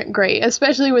weren't great,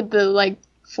 especially with the, like,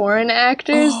 foreign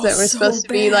actors that were supposed to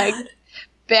be, like,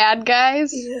 bad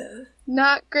guys. Yeah.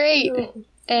 Not great. No.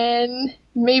 And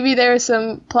maybe there are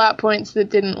some plot points that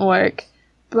didn't work,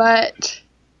 but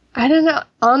I don't know.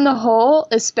 On the whole,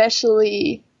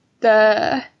 especially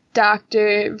the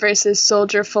doctor versus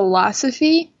soldier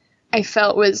philosophy, I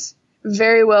felt was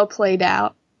very well played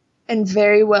out and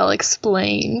very well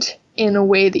explained in a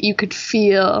way that you could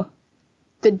feel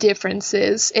the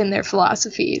differences in their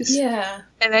philosophies. Yeah.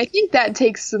 And I think that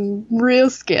takes some real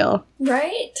skill.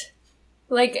 Right?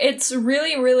 Like, it's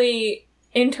really, really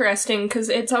interesting, because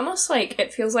it's almost like,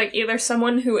 it feels like either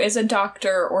someone who is a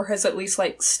doctor or has at least,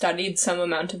 like, studied some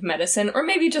amount of medicine, or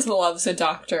maybe just loves a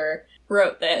doctor,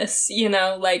 wrote this, you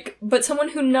know, like, but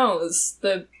someone who knows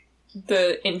the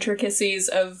intricacies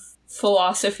of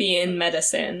philosophy in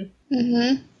medicine.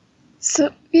 Mm-hmm.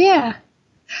 So, yeah.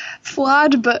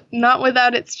 Flawed but not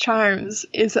without its charms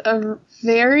is a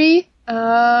very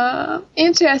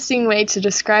interesting way to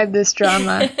describe this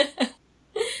drama.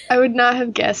 I would not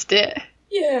have guessed it.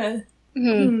 Yeah.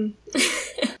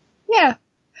 Yeah.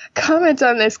 Comment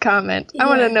on this comment. I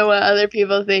want to know what other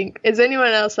people think. Is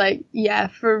anyone else like, yeah,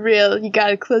 for real, you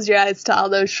gotta close your eyes to all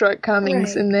those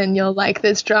shortcomings and then you'll like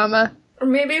this drama? Or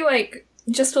maybe, like,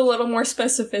 just a little more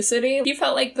specificity. You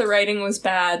felt like the writing was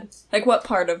bad. Like, what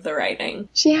part of the writing?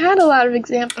 She had a lot of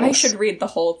examples. I should read the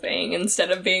whole thing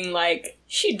instead of being like,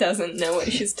 she doesn't know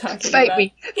what she's talking Fight about.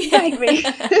 me. Fight me.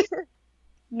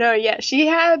 No, yeah,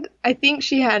 I think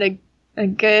she had a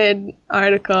good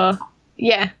article.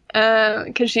 Yeah,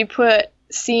 because she put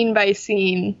scene by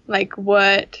scene, like,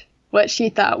 what she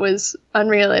thought was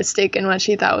unrealistic and what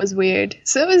she thought was weird.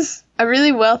 So it was a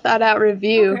really well thought out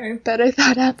review. Okay. Better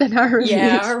thought out than our reviews.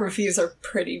 Yeah, our reviews are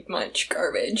pretty much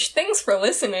garbage. Thanks for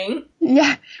listening.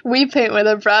 Yeah, we paint with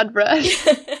a broad brush.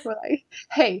 We're like,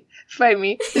 hey, fight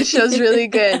me. This show's really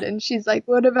good. And she's like,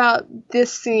 what about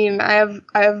this scene? I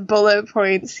have bullet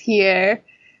points here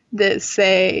that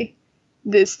say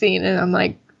this scene. And I'm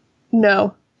like,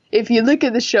 no. If you look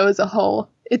at the show as a whole,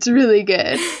 it's really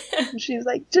good. And she's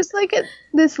like, just look at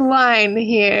this line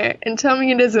here and tell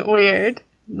me it isn't weird.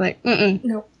 I'm like,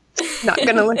 Nope. not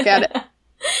gonna look at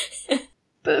it.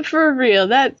 But for real,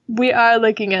 that we are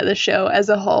looking at the show as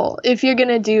a whole. If you're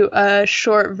gonna do a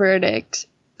short verdict,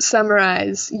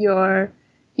 summarize your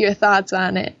thoughts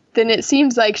on it, then it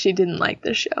seems like she didn't like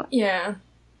the show. Yeah.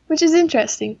 Which is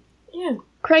interesting. Yeah.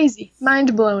 Crazy.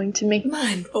 Mind-blowing to me.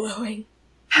 Mind-blowing.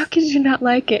 How could you not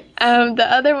like it? The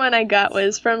other one I got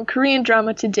was from Korean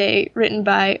Drama Today, written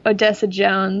by Odessa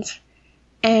Jones.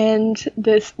 And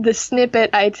the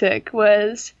snippet I took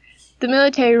was, the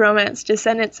military romance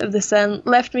Descendants of the Sun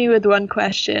left me with one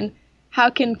question. How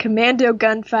can commando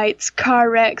gunfights, car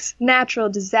wrecks, natural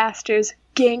disasters,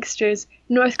 gangsters,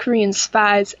 North Korean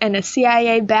spies, and a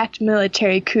CIA-backed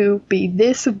military coup be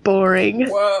this boring?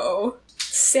 Whoa.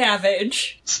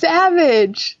 Savage.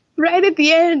 Savage! Right at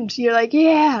the end, you're like,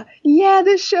 yeah,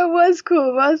 this show was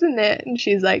cool, wasn't it? And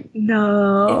she's like,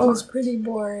 no. It was pretty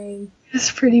boring.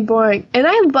 It's pretty boring. And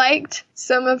I liked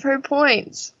some of her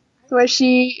points. Where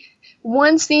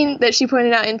one scene that she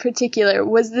pointed out in particular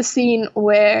was the scene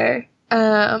where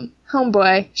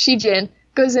homeboy, Shijin,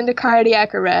 goes into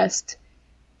cardiac arrest.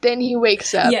 Then he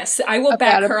wakes up. Yes, I will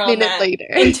back her on that later.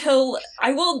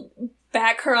 I will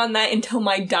back her on that until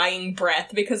my dying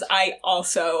breath, because I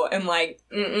also am like,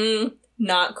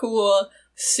 not cool,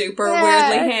 super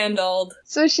weirdly handled.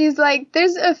 So she's like,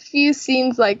 there's a few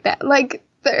scenes like that. Like,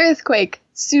 the earthquake,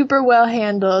 super well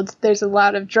handled. There's a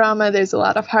lot of drama, there's a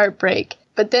lot of heartbreak.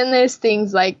 But then there's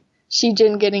things like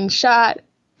Shijin getting shot,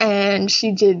 and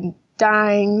Shijin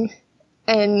dying,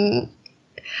 and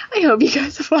I hope you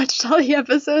guys have watched all the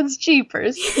episodes,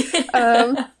 jeepers,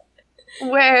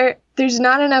 where there's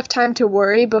not enough time to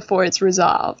worry before it's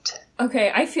resolved.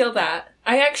 Okay, I feel that.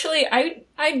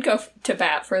 I'd go to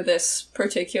bat for this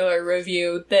particular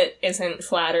review that isn't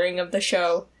flattering of the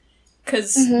show,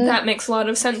 because that makes a lot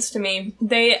of sense to me.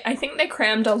 I think they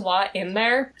crammed a lot in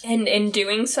there, and in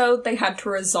doing so, they had to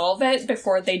resolve it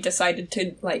before they decided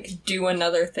to, like, do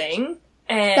another thing.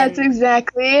 And That's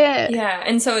exactly it. yeah,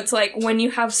 and so it's like when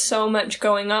you have so much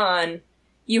going on,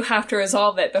 you have to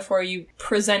resolve it before you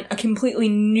present a completely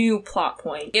new plot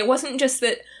point. It wasn't just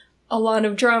that a lot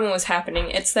of drama was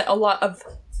happening, it's that a lot of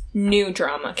new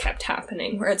drama kept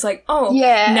happening, where it's like, oh,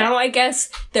 Yeah. now I guess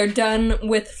they're done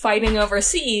with fighting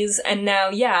overseas, and now,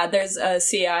 yeah, there's a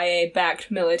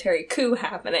CIA-backed military coup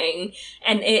happening,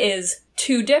 and it is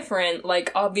too different,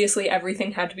 like, obviously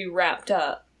everything had to be wrapped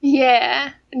up.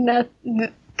 Yeah. No,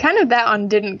 kind of that one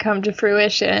didn't come to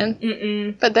fruition.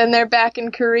 Mm-mm. But then they're back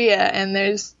in Korea, and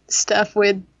there's stuff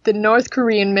with the North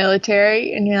Korean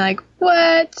military, and you're like,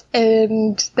 what?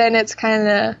 And then it's kind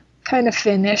of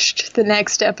finished the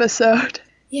next episode.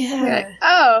 Yeah. You're like,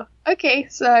 oh, okay,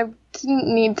 so I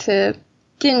didn't need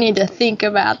to think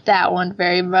about that one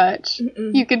very much.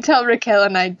 Mm-mm. You could tell Raquel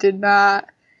and I did not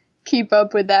keep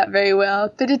up with that very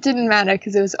well, but it didn't matter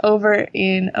because it was over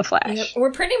in a flash. Yep,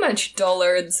 we're pretty much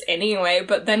dullards anyway,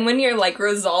 but then when you're, like,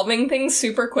 resolving things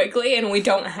super quickly and we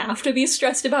don't have to be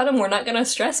stressed about them, we're not gonna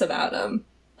stress about them.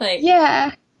 Like,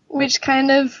 Yeah, which kind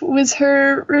of was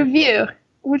her review,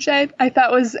 which I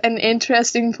thought was an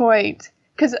interesting point.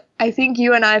 Because I think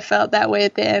you and I felt that way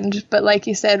at the end, but like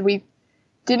you said, we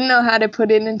didn't know how to put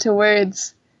it into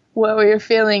words what we were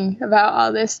feeling about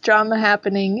all this drama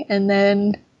happening and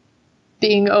then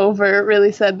being over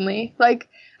really suddenly. Like,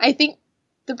 I think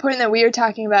the point that we were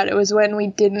talking about it was when we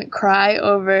didn't cry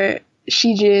over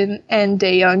Shijin and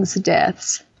Daeyoung's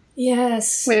deaths.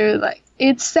 yes. We were like,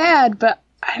 it's sad, but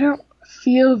I don't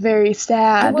feel very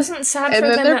sad. I wasn't sad And for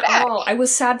then them they're at back. all. I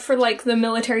was sad for, like, the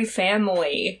military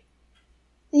family.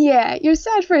 Yeah, you're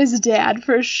sad for his dad,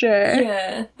 for sure.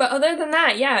 Yeah. But other than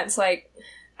that, yeah, it's like,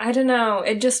 I don't know,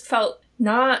 it just felt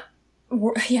not...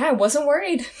 Yeah, I wasn't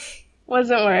worried.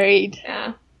 Wasn't worried.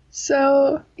 Yeah.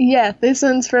 So, yeah, this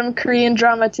one's from Korean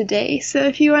Drama Today. So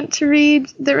if you want to read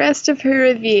the rest of her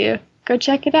review, go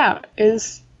check it out.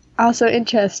 It's also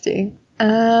interesting.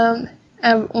 I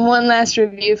have one last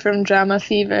review from Drama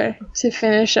Fever to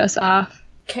finish us off.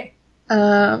 Okay.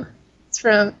 It's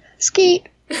from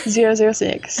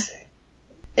Skeet006.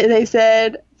 They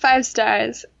said 5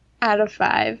 stars out of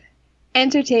 5.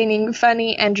 Entertaining,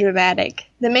 funny, and dramatic.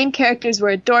 The main characters were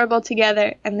adorable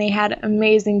together, and they had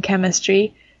amazing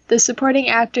chemistry. The supporting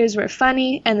actors were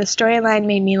funny, and the storyline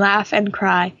made me laugh and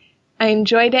cry. I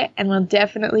enjoyed it, and will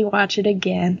definitely watch it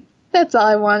again. That's all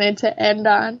I wanted to end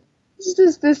on. It's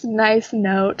just this nice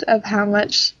note of how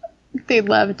much they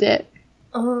loved it.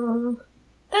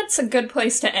 That's a good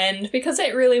place to end, because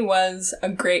it really was a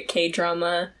great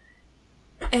K-drama.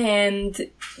 And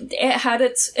it had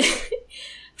its...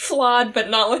 flawed, but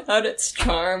not without its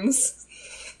charms.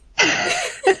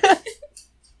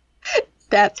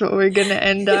 That's what we're gonna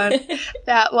end on.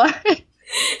 That line.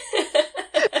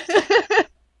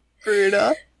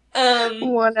 Brutal.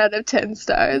 1 out of 10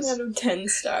 stars. 1 out of 10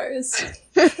 stars.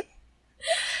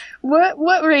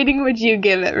 What rating would you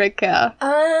give it, Raquel?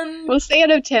 Um, We'll say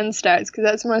out of 10 stars, because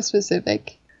that's more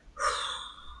specific.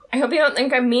 I hope you don't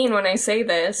think I'm mean when I say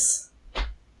this.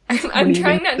 I'm are you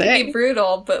trying gonna not to say? be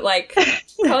brutal, but, like,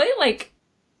 probably, like,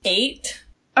 8.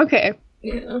 Okay.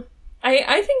 Yeah.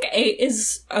 I think 8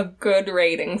 is a good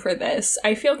rating for this.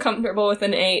 I feel comfortable with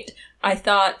an 8. I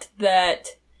thought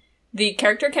that the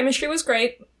character chemistry was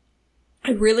great.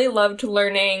 I really loved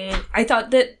learning. I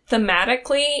thought that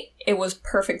thematically it was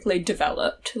perfectly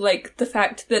developed. Like, the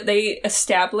fact that they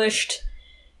established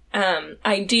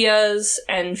ideas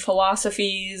and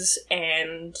philosophies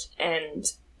and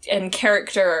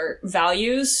character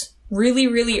values really,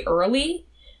 really early.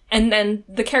 And then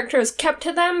the characters kept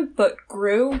to them, but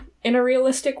grew in a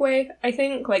realistic way, I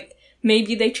think. Like,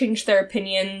 maybe they changed their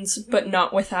opinions, but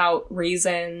not without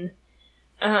reason.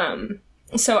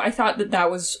 So I thought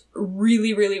that was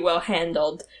really, really well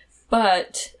handled.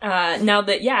 But, now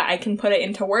that, yeah, I can put it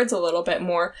into words a little bit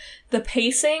more, the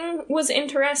pacing was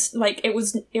like,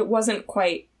 it wasn't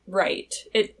quite right.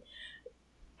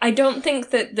 I don't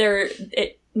think that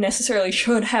it necessarily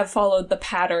should have followed the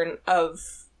pattern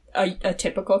of a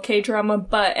typical K-drama,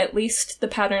 but at least the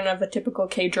pattern of a typical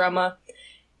K-drama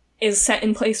is set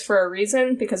in place for a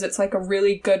reason, because it's like a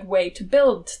really good way to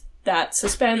build that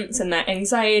suspense and that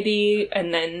anxiety,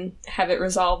 and then have it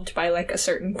resolved by like a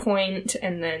certain point,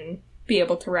 and then be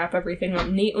able to wrap everything up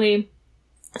neatly.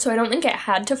 So I don't think it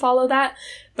had to follow that,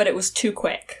 but it was too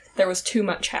quick. There was too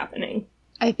much happening.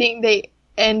 I think they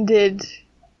ended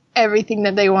everything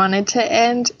that they wanted to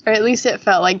end, or at least it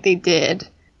felt like they did,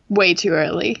 way too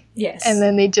early. Yes. And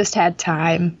then they just had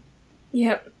time.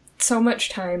 Yep. So much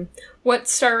time. What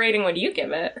star rating would you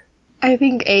give it? I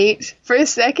think 8. For a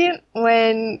second,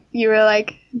 when you were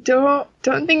like, don't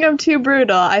think I'm too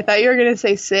brutal, I thought you were going to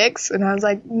say 6, and I was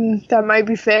like, that might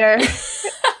be fair.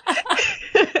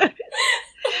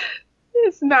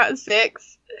 It's not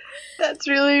 6. That's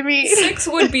really mean. 6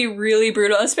 would be really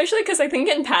brutal, especially because I think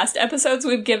in past episodes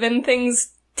we've given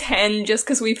things 10 just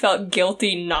because we felt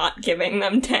guilty not giving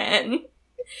them 10.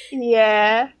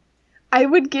 Yeah. I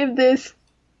would give this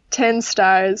 10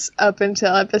 stars up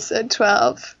until episode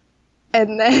 12.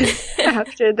 And then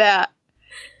after that,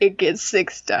 it gets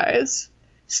 6 stars.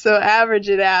 So average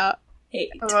it out. 8.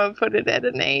 I'm gonna put it at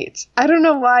an 8. I don't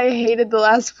know why I hated the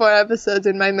last 4 episodes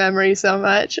in my memory so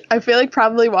much. I feel like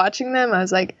probably watching them, I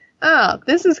was like, oh,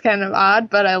 this is kind of odd,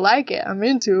 but I like it. I'm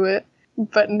into it.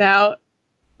 But now,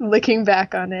 looking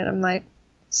back on it, I'm like,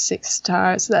 6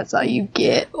 stars, that's all you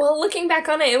get. Well, looking back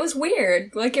on it was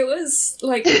weird. It was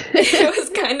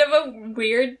kind of a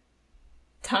weird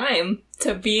time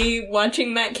to be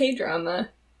watching that K-drama.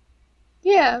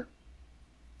 Yeah.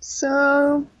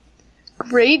 So,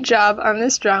 great job on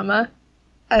this drama.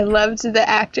 I loved the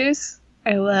actors.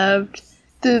 I loved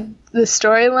the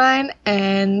storyline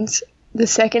and the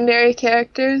secondary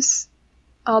characters.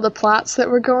 All the plots that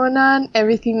were going on.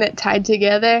 Everything that tied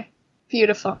together.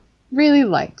 Beautiful. Really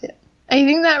liked it. I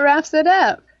think that wraps it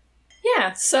up.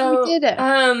 Yeah, so... We did it.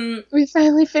 We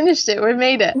finally finished it. We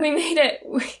made it. We made it.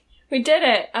 We did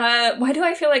it. Why do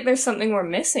I feel like there's something we're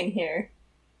missing here?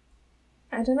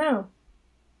 I don't know.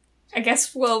 I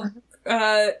guess we'll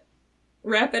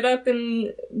wrap it up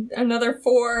in another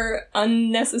 4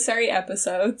 unnecessary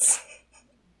episodes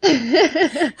of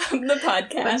the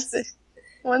podcast.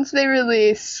 Once they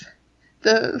release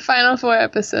the final 4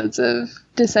 episodes of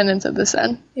Descendants of the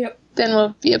Sun, yep, then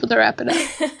we'll be able to wrap it up.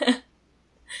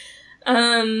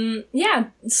 Yeah,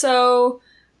 so...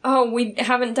 Oh, we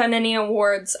haven't done any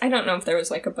awards. I don't know if there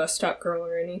was, a Bus Stop Girl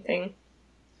or anything.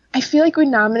 I feel like we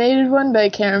nominated one, but I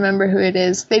can't remember who it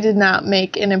is. They did not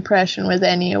make an impression with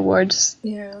any awards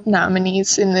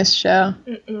nominees in this show.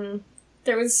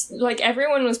 There was,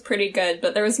 everyone was pretty good,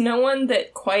 but there was no one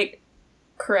that quite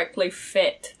correctly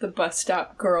fit the Bus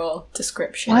Stop Girl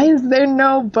description. Why is there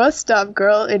no Bus Stop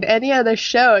Girl in any other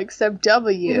show except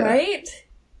W? Right?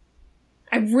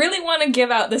 I really want to give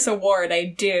out this award, I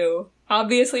do.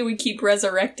 Obviously, we keep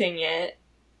resurrecting it.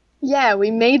 Yeah,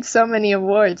 we made so many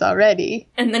awards already.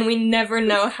 And then we never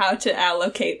know how to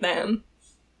allocate them.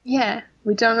 Yeah,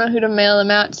 we don't know who to mail them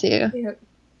out to. Yep.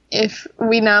 If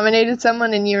we nominated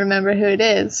someone and you remember who it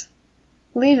is,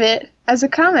 leave it as a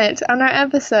comment on our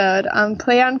episode on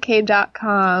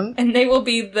playonk.com. And they will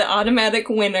be the automatic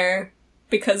winner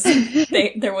because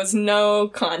there was no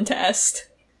contest.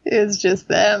 It was just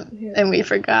them, and we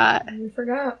forgot.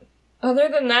 Other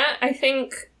than that, I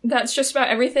think that's just about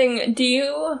everything. Do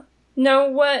you know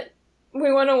what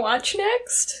we want to watch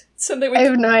next? So that I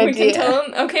have no idea. Can tell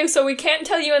them? Okay, so we can't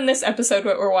tell you in this episode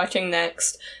what we're watching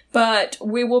next, but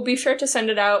we will be sure to send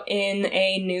it out in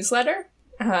a newsletter.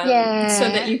 So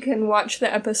that you can watch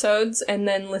the episodes and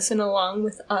then listen along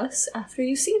with us after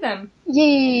you see them.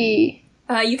 Yay!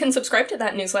 You can subscribe to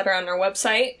that newsletter on our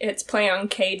website. It's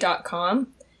playonk.com.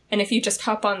 And if you just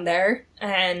hop on there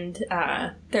and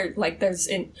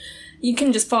you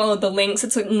can just follow the links.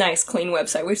 It's a nice, clean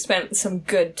website. We've spent some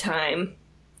good time.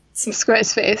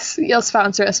 Squarespace, you'll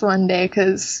sponsor us one day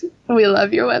because we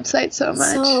love your website so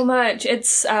much. So much.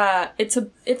 It's a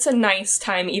nice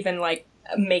time even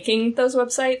making those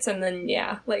websites, and then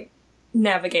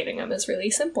navigating them is really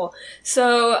simple.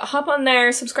 So hop on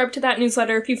there, subscribe to that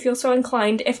newsletter if you feel so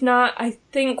inclined. If not, I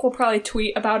think we'll probably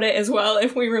tweet about it as well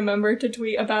if we remember to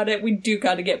tweet about it. We do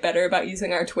got to get better about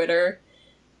using our Twitter.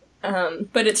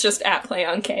 But it's just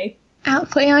 @PlayOnK.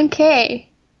 @PlayOnK.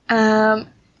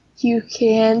 You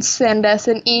can send us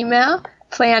an email,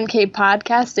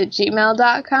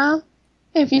 playonkpodcast@gmail.com.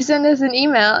 If you send us an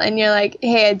email and you're like,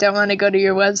 hey, I don't want to go to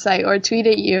your website or tweet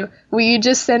at you, will you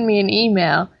just send me an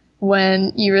email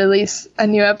when you release a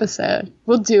new episode?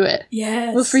 We'll do it.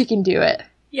 Yes. We'll freaking do it.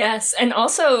 Yes, and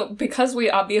also, because we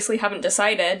obviously haven't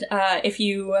decided, if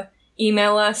you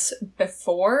email us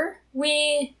before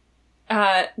we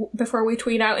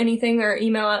tweet out anything or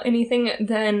email out anything,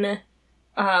 then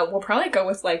we'll probably go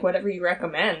with whatever you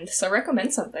recommend. So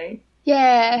recommend something.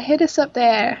 Yeah, hit us up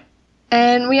there.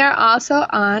 And we are also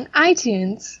on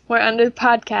iTunes. We're under the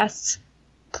podcasts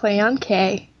Play on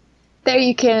K. There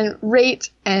you can rate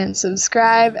and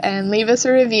subscribe and leave us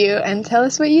a review and tell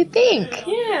us what you think.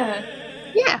 Yeah.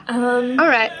 Yeah. All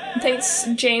right. Thanks,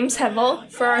 James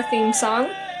Hevel, for our theme song.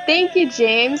 Thank you,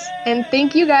 James. And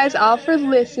thank you guys all for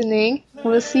listening.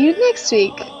 We'll see you next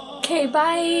week. Okay,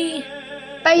 bye.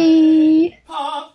 Bye.